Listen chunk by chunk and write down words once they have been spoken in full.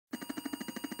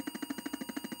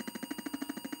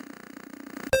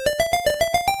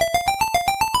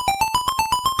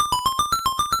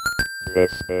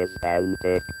This is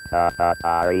BASIC, the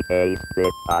Atari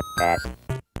 8-bit podcast.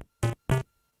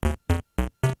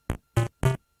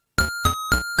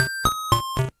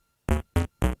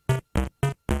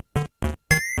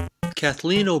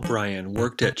 Kathleen O'Brien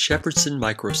worked at Shepardson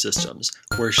Microsystems,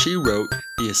 where she wrote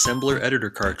the Assembler Editor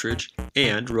cartridge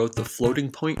and wrote the floating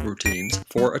point routines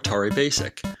for Atari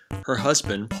BASIC. Her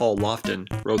husband, Paul Laughton,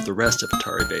 wrote the rest of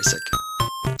Atari BASIC.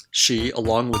 She,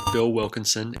 along with Bill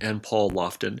Wilkinson and Paul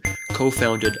Laughton,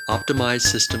 co-founded Optimized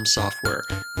System Software,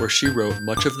 where she wrote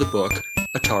much of the book,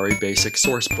 Atari BASIC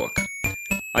Sourcebook.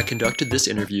 I conducted this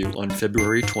interview on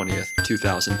February 20th,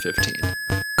 2015.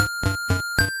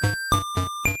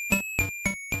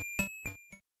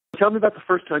 Tell me about the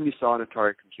first time you saw an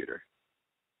Atari computer.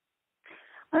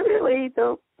 I really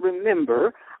don't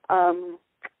remember.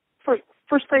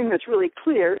 First thing that's really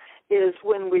clear is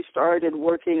when we started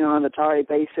working on Atari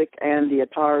BASIC and the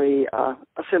Atari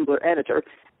Assembler Editor,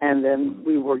 and then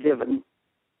we were given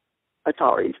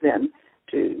Ataris then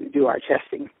to do our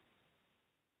testing.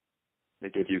 They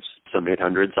gave you some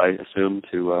 800s, I assume,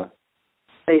 to...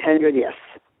 800, yes.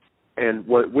 And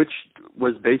which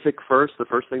was BASIC first, the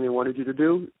first thing they wanted you to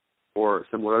do? Or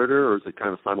Assembler Editor, or is it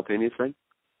kind of a simultaneous thing?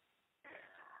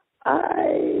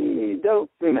 I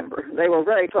don't remember. They were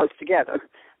very close together.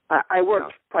 I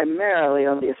worked primarily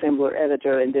on the Assembler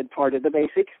Editor and did part of the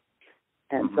BASIC.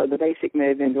 And so the BASIC may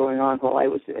have been going on while I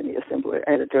was doing the Assembler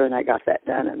Editor, and I got that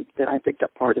done, and then I picked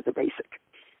up part of the BASIC.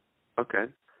 Okay.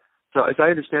 So as I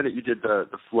understand it, you did the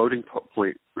floating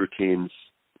point routines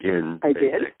in I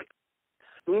BASIC. did.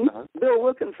 Mm-hmm. Bill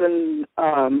Wilkinson...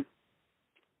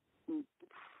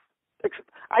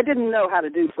 I didn't know how to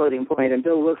do floating point, and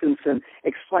Bill Wilkinson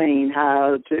explained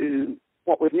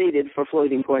what was needed for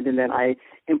floating point, and then I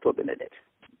implemented it.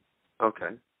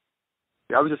 Okay.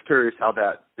 Yeah, I was just curious how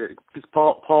that, because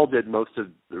Paul did most of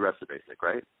the rest of BASIC,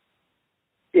 right?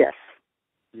 Yes.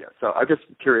 Yeah. So I'm just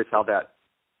curious how that,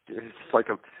 it's like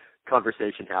a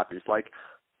conversation happens. It's like,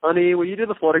 honey, will you do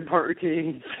the floating point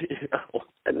routines? You know?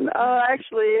 And,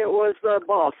 actually, it was the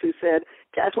boss who said,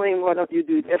 Kathleen, why don't you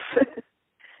do this?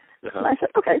 And I said,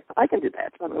 okay, I can do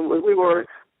that. I mean,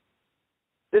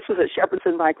 this was at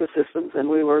Shepardson Microsystems, and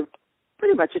we were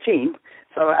pretty much a team.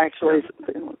 So actually,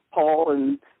 Paul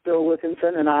and Bill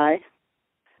Wilkinson and I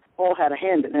all had a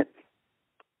hand in it,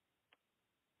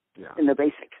 in the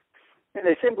BASIC. In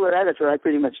the Assembler Editor, I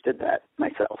pretty much did that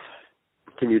myself.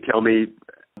 Can you tell me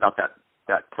about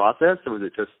that process, or was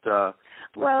it just... I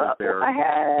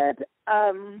had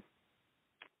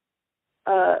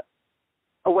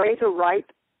a way to write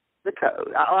the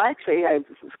code. Actually, I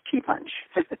was key punch.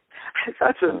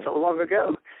 That's so long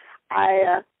ago.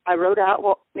 I wrote out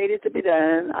what needed to be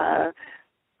done.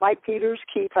 Mike Peters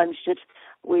key punched it.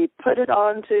 We put it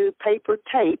onto paper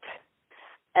tape,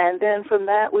 and then from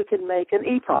that we could make an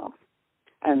EEPROM.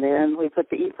 And then we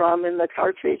put the EEPROM in the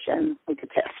cartridge, and we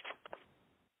could test.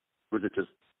 Was it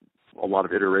just a lot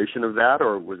of iteration of that,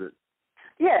 or was it?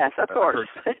 Yes, of course.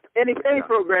 Any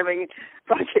programming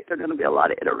project, there are going to be a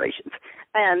lot of iterations.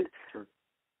 And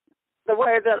the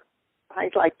way that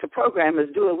I like to program is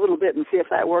do a little bit and see if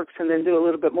that works, and then do a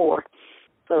little bit more.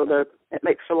 So it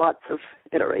makes for lots of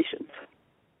iterations.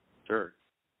 Sure.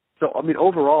 So, I mean,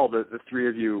 overall, the three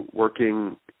of you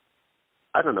working,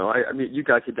 I don't know, I mean, you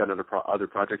guys had done other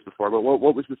projects before, but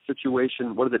what was the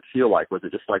situation? What did it feel like? Was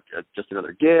it just like just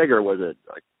another gig, or was it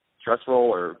like stressful,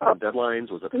 or deadlines?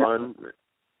 Was it fun?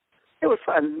 It was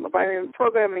fun. I mean,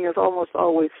 programming is almost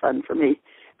always fun for me.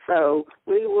 So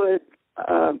we would,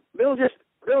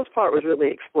 Bill's part was really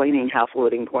explaining how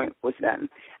floating point was done.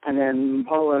 And then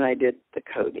Paul and I did the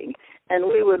coding. And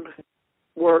we would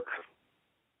work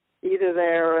either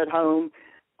there or at home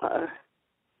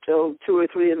till 2 or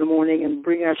 3 in the morning and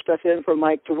bring our stuff in for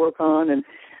Mike to work on. And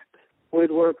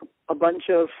we'd work a bunch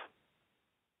of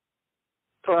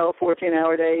 12,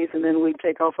 14-hour days, and then we'd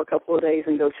take off a couple of days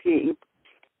and go skiing.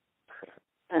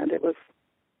 And it was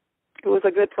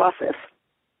a good process.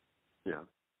 Yeah.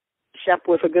 Shep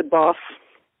was a good boss.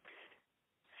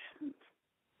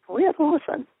 We had a lot of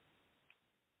fun.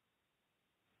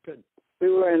 Good. We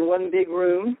were in one big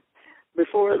room.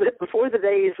 Before the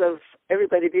days of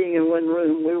everybody being in one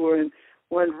room, we were in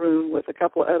one room with a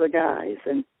couple of other guys,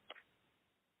 and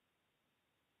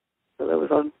so there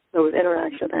was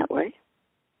interaction that way.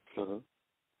 Uh-huh.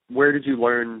 Where did you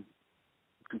learn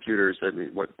computers? I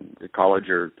mean, what, college,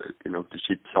 or did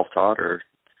she self-taught, or?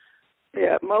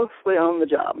 Yeah, mostly on the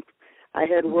job. I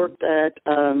had worked at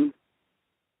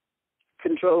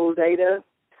Control Data,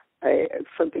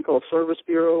 something called Service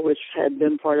Bureau, which had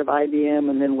been part of IBM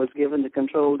and then was given to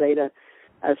Control Data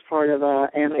as part of an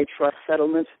antitrust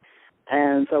settlement.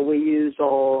 And so we used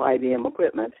all IBM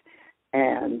equipment,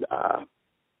 and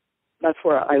that's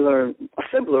where I learned.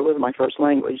 Assembler was my first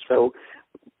language, so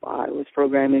I was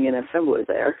programming in assembler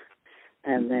there.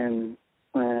 And then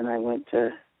when I went to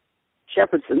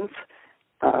Shepherdson's,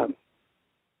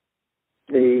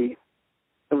 it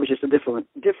was just a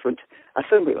different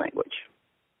assembly language.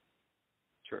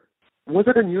 Sure. Was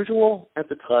it unusual at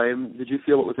the time? Did you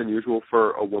feel it was unusual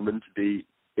for a woman to be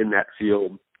in that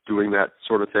field doing that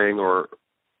sort of thing, or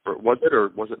was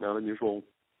it not unusual?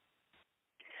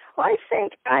 Well, I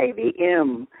think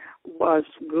IBM was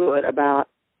good about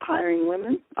hiring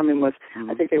women. I mean,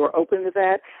 I think they were open to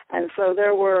that. And so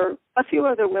there were a few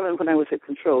other women when I was at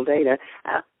Control Data,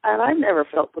 and I never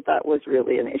felt that was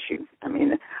really an issue. I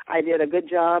mean, I did a good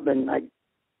job, and I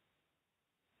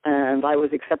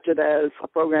was accepted as a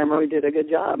programmer who did a good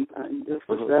job, and this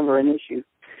was never an issue.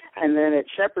 And then at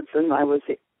Shepardson, I was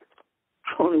the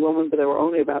only woman, but there were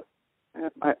only about,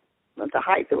 at the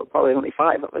height, there were probably only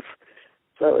 5 of us.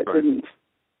 So it didn't,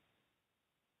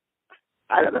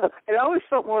 I don't know. It always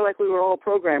felt more like we were all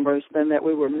programmers than that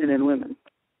we were men and women.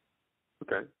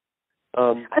 Okay.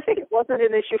 I think it wasn't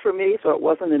an issue for me, so it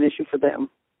wasn't an issue for them.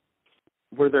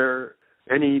 Were there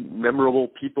any memorable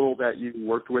people that you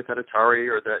worked with at Atari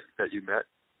or that you met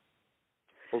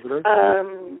over there?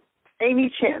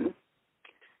 Amy Chen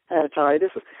at Atari.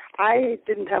 I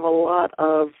didn't have a lot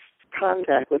of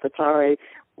contact with Atari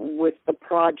with the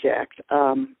project.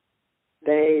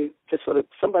 They just sort of,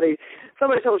 somebody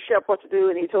told Shep what to do,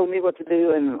 and he told me what to do,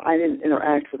 and I didn't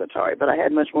interact with Atari, but I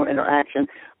had much more interaction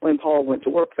when Paul went to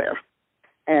work there.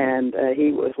 And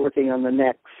he was working on the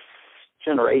next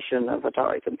generation of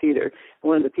Atari computer.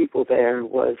 One of the people there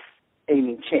was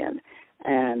Amy Chen,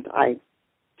 and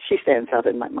she stands out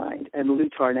in my mind, and Lou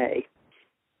Tarnay.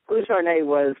 Lou Tarnay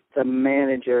was the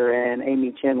manager, and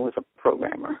Amy Chen was a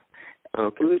programmer.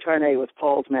 Okay. Lou Tarnay was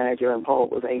Paul's manager, and Paul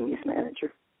was Amy's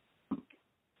manager.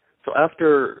 So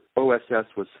after OSS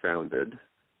was founded,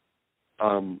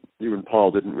 you and Paul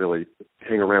didn't really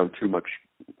hang around too much.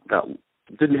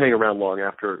 Didn't hang around long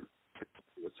after it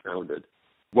was founded.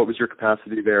 What was your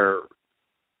capacity there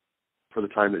for the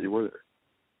time that you were there?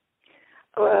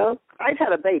 Well, I'd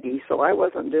had a baby, so I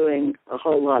wasn't doing a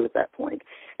whole lot at that point,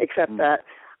 except that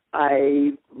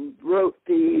I wrote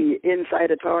the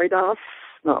Inside Atari DOS.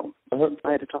 No,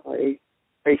 Inside Atari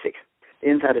BASIC. The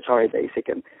Inside Atari BASIC,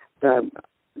 and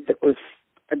that was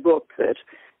a book that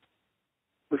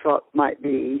we thought might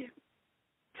be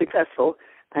successful,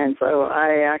 and so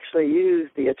I actually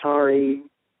used the Atari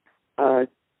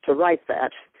to write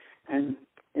that. And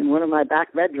in one of my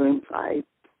back bedrooms, I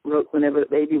wrote whenever the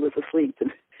baby was asleep,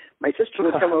 and my sister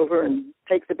would come over and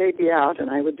take the baby out, and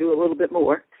I would do a little bit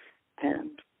more,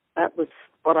 and that was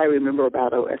what I remember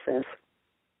about OSS.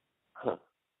 Huh.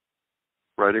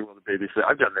 Writing while the baby's asleep.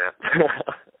 I've done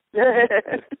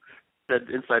that. Said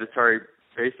Inside Atari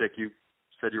BASIC, you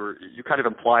said you kind of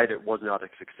implied it was not a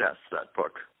success, that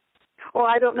book. Well,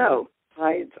 I don't know.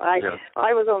 I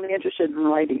was only interested in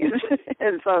writing it,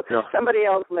 and so somebody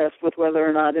else messed with whether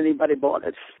or not anybody bought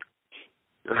it.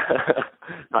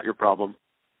 Not your problem.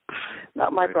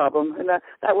 Not my problem. And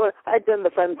that was, I'd done the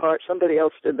fun part. Somebody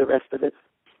else did the rest of it.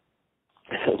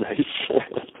 Nice.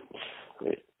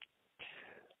 Great.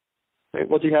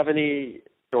 Well, do you have any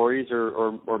stories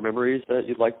or memories that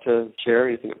you'd like to share?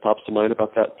 Anything that pops to mind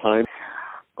about that time?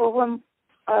 Well,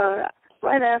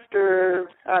 right after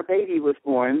our baby was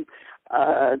born,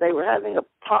 they were having a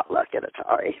potluck at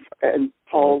Atari in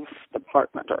Paul's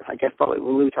department, or I guess probably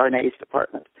Lou Tarnay's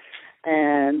department.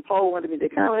 And Paul wanted me to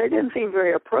come, and it didn't seem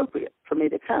very appropriate for me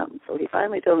to come. So he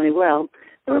finally told me, well,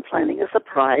 they were planning a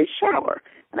surprise shower.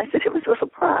 And I said, it was a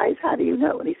surprise? How do you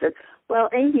know? And he said, well,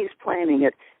 Amy's planning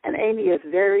it, and Amy is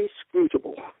very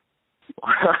scrutable.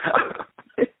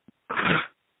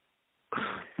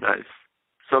 Nice.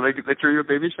 So they threw you a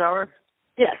baby shower?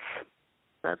 Yes.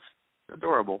 That's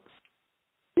adorable.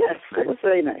 Yes, nice. It was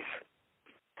very nice.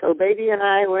 So baby and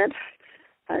I went.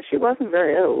 She wasn't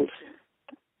very old,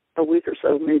 a week or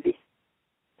so maybe.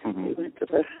 Mm-hmm. We went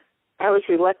to I was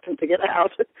reluctant to get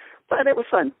out, but it was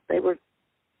fun. They were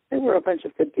a bunch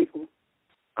of good people.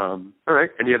 All right.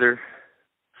 Any other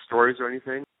stories or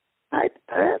anything?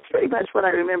 That's pretty much what I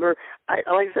remember. Like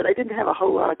I said, I didn't have a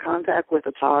whole lot of contact with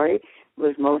Atari. It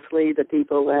was mostly the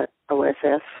people at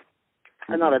OSS.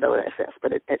 Not at OSS,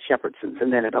 but at Shepherdson's,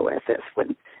 and then at OSS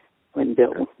when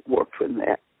Bill worked with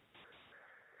that.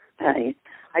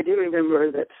 I do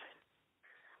remember that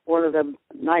one of the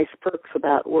nice perks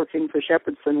about working for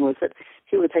Shepardson was that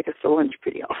he would take us to lunch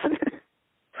pretty often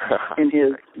in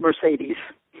his Mercedes,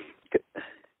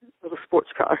 little sports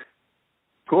car.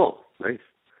 Cool, nice.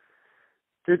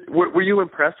 Were you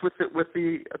impressed with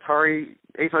the Atari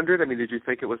 800? I mean, did you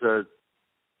think it was a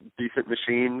decent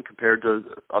machine compared to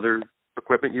other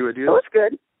equipment you had used? It was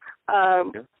good. Yeah.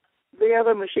 The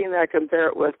other machine that I compare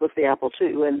it with was the Apple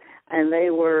II, and they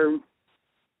were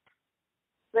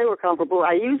comparable.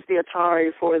 I used the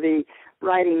Atari for the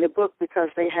writing the book because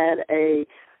they had a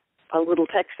little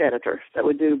text editor that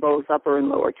would do both upper and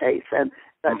lowercase, and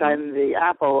that time the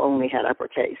Apple only had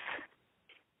uppercase.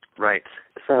 Right.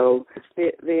 So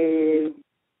the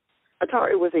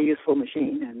Atari was a useful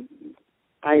machine, and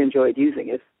I enjoyed using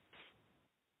it.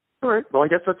 All right. Well, I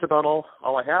guess that's about all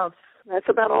I have. That's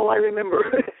about all I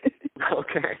remember.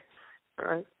 Okay. All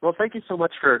right. Well, thank you so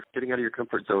much for getting out of your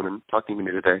comfort zone and talking to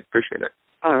me today. Appreciate it.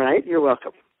 All right. You're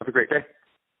welcome. Have a great day.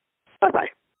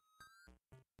 Bye-bye.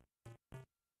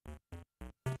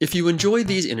 If you enjoy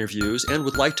these interviews and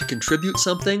would like to contribute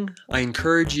something, I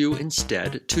encourage you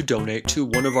instead to donate to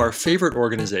one of our favorite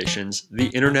organizations, the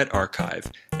Internet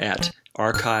Archive, at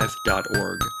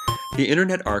archive.org. The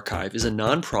Internet Archive is a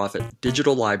nonprofit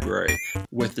digital library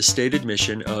with the stated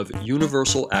mission of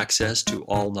universal access to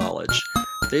all knowledge.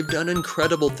 They've done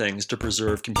incredible things to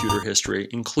preserve computer history,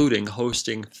 including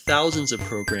hosting thousands of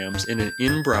programs in an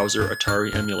in-browser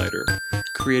Atari emulator,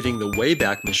 creating the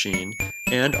Wayback Machine,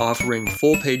 and offering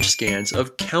full-page scans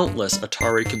of countless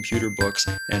Atari computer books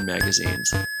and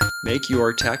magazines. Make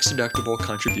your tax-deductible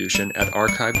contribution at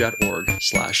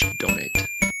archive.org/donate.